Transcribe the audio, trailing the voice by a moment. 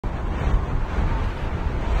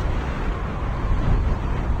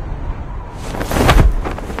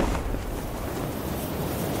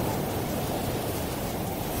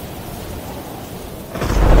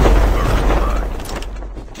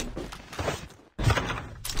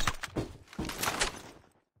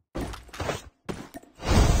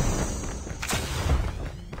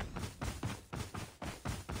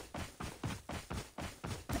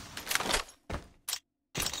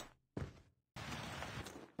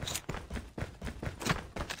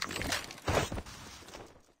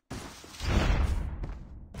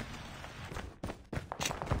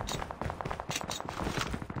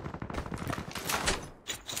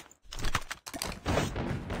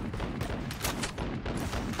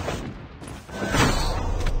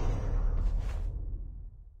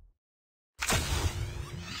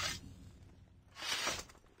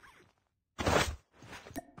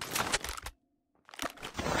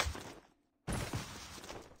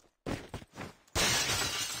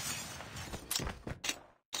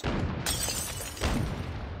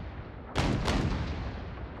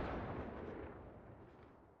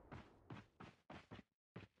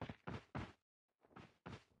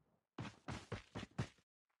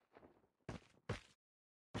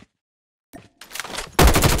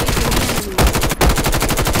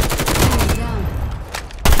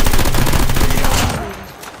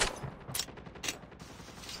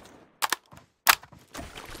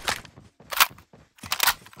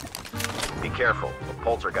careful, the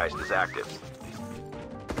poltergeist is active.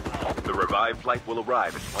 The revived flight will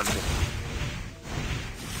arrive in 1 minute.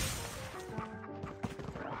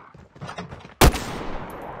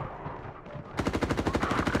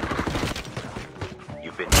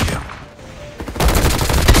 You've been jumped.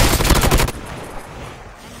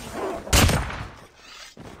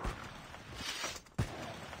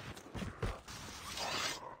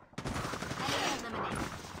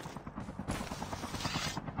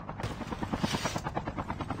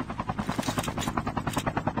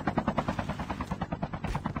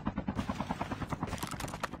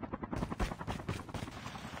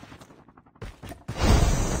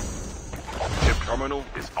 Terminal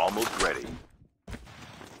is almost ready.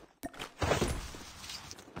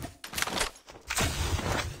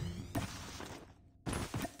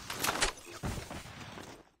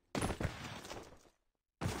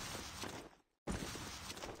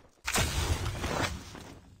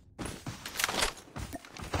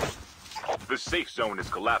 The safe zone is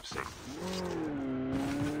collapsing.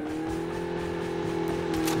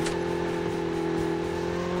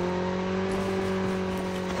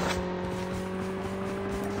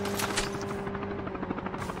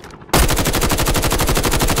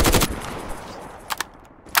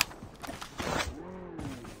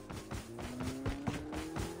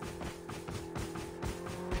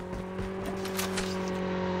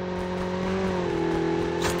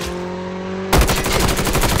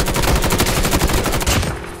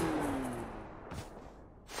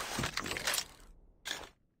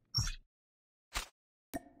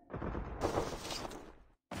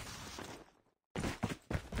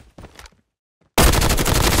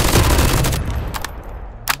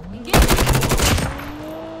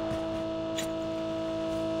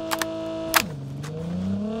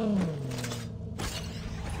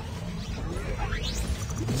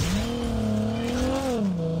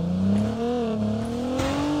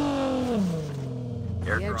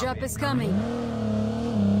 Airdrop is coming.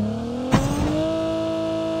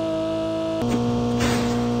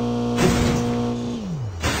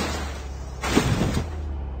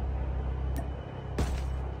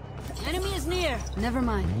 Enemy is near. Never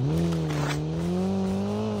mind.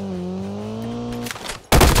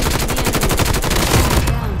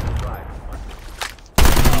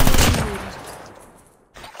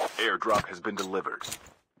 Airdrop has been delivered.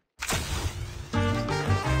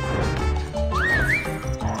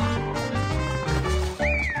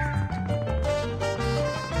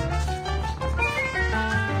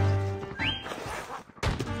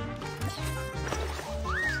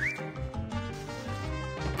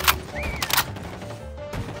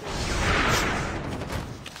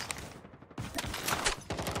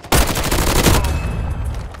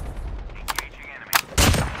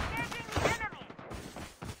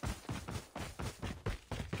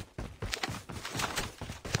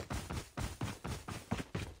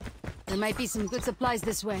 There might be some good supplies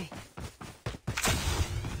this way.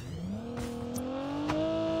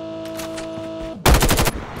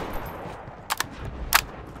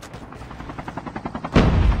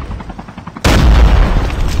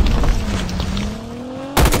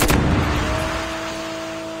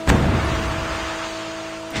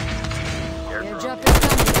 Airdrop is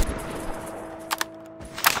coming.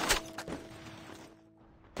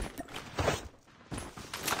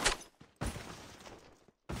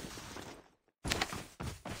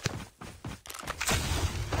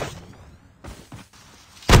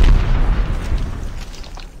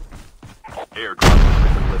 Airdrop has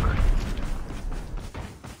been delivered.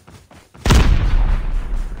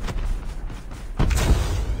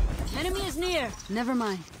 Enemy is near. Never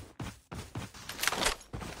mind.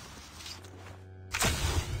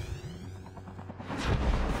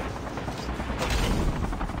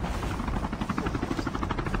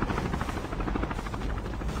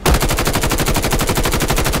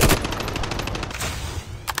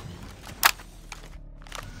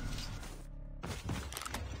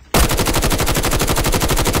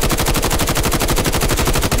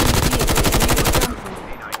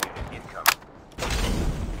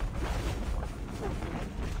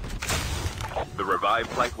 The revived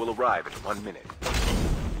flight will arrive in 1 minute.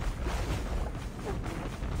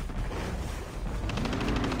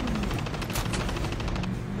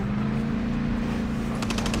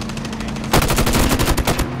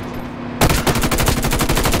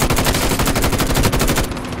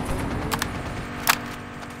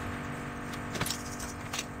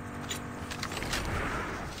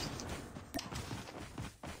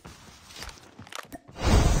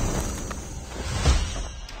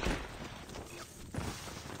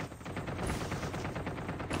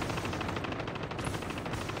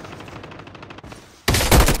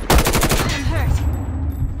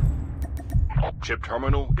 Chip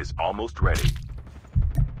terminal is almost ready.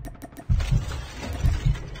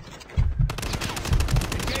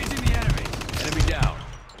 Engaging the enemy. Enemy down.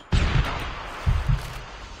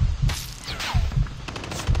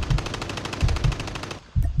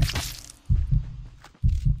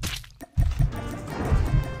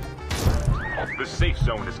 The safe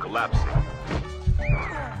zone is collapsing.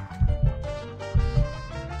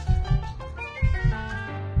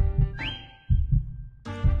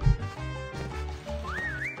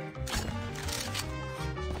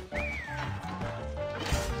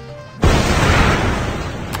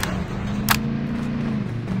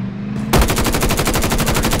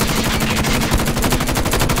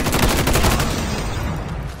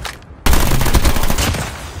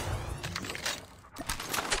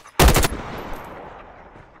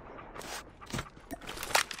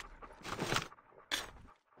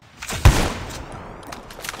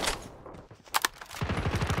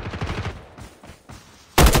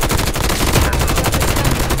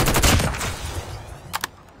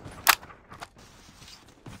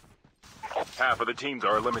 Half of the teams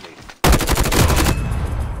are eliminated.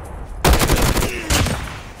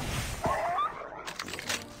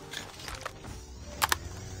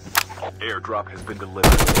 Airdrop has been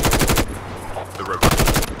delivered. The revive.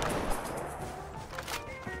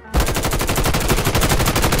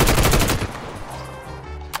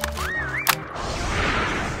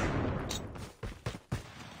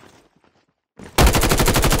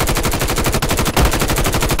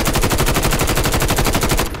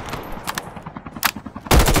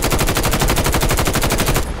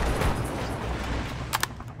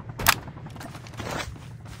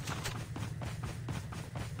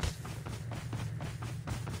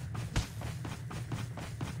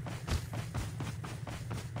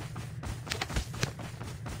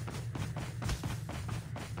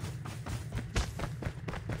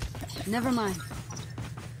 Never mind.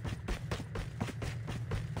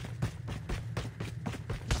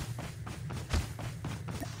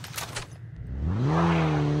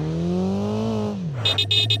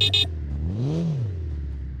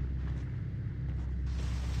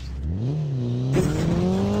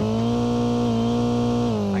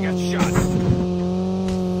 I got shot.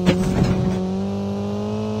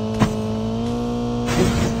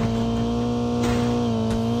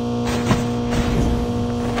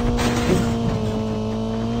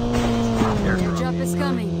 Airdrop is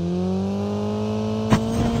coming.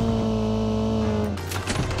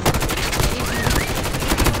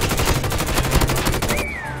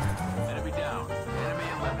 Enemy down. Enemy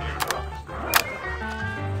eliminated.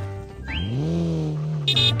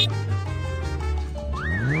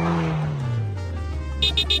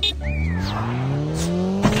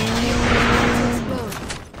 Explode.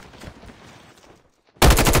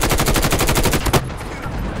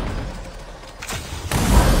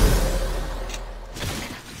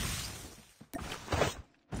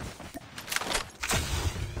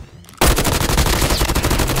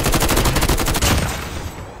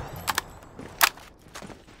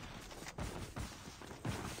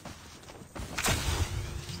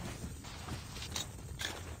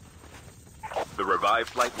 The revived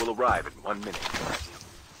flight will arrive in 1 minute.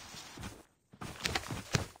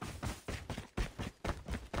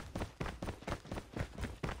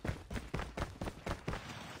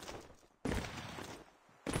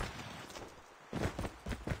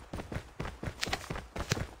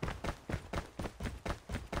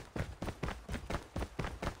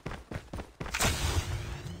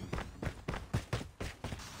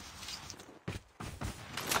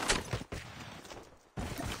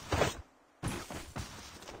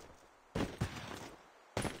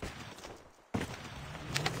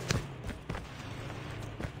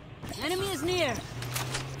 Enemy is near.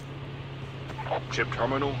 Chip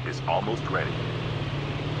terminal is almost ready.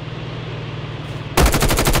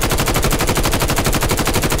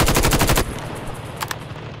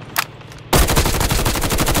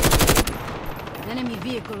 Enemy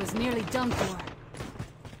vehicle is nearly done for.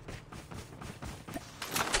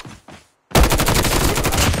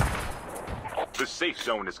 The safe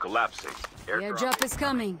zone is collapsing. The airdrop is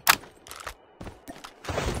coming.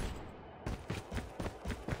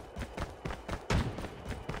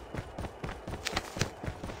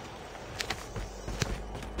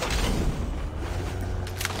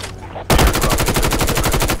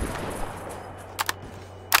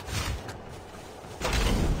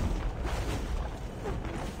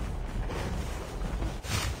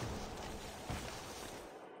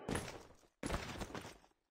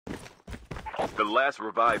 The last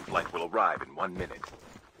revived flight will arrive in 1 minute.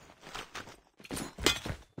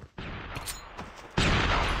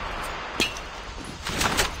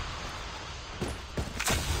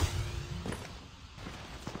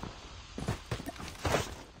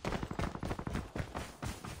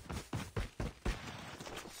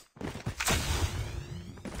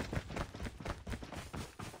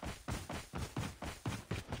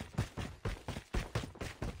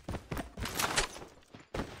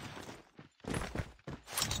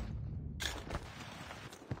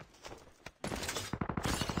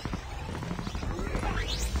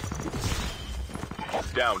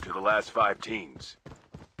 Down to the last 5 teams.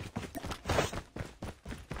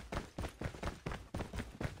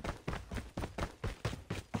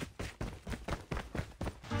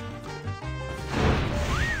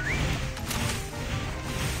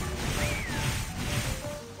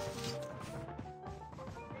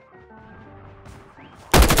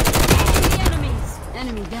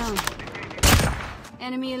 Enemy down.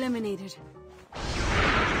 Enemy eliminated.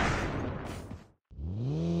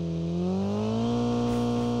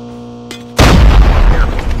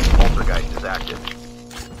 Careful, poltergeist is active.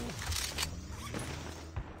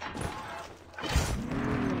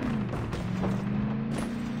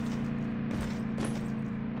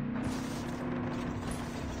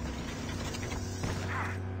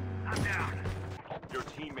 I'm down. Your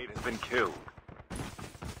teammate has been killed.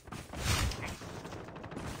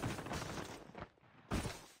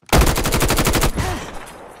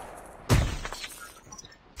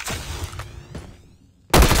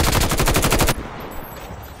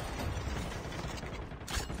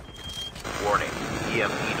 Warning,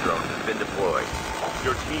 EMP drone has been deployed.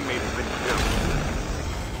 Your teammate has been killed.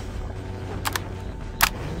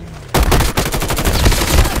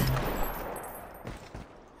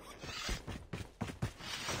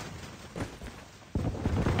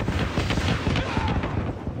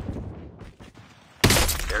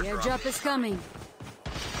 The airdrop is coming.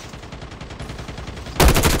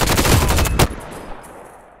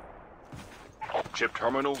 Chip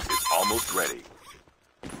terminal is almost ready.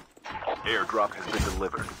 Airdrop has been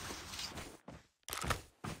delivered.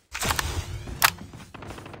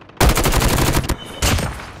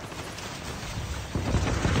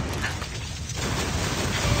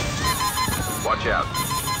 Watch out.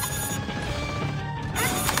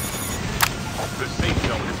 The safe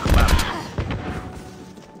zone is collapsing.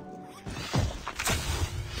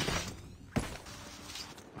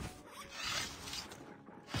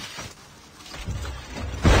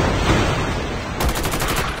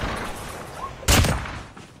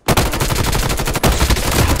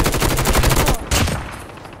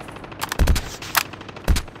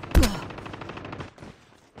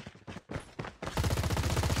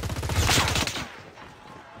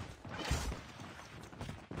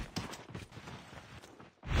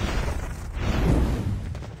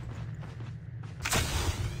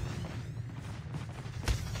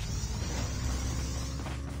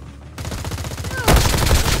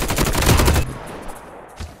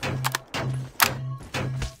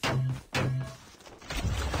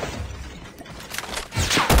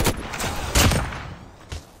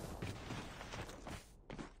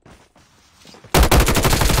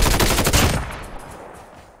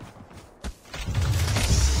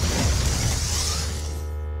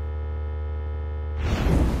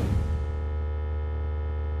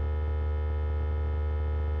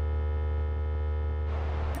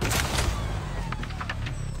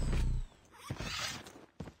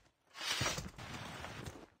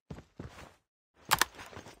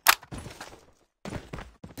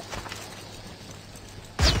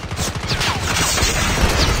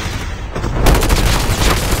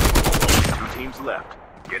 Left,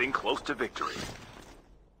 getting close to victory.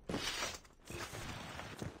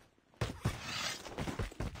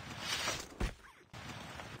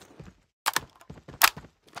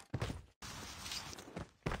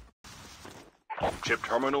 Chip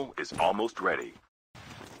terminal is almost ready.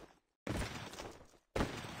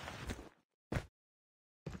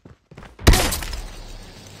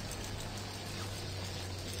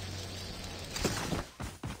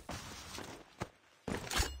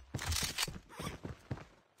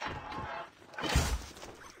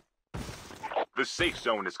 The safe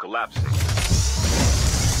zone is collapsing.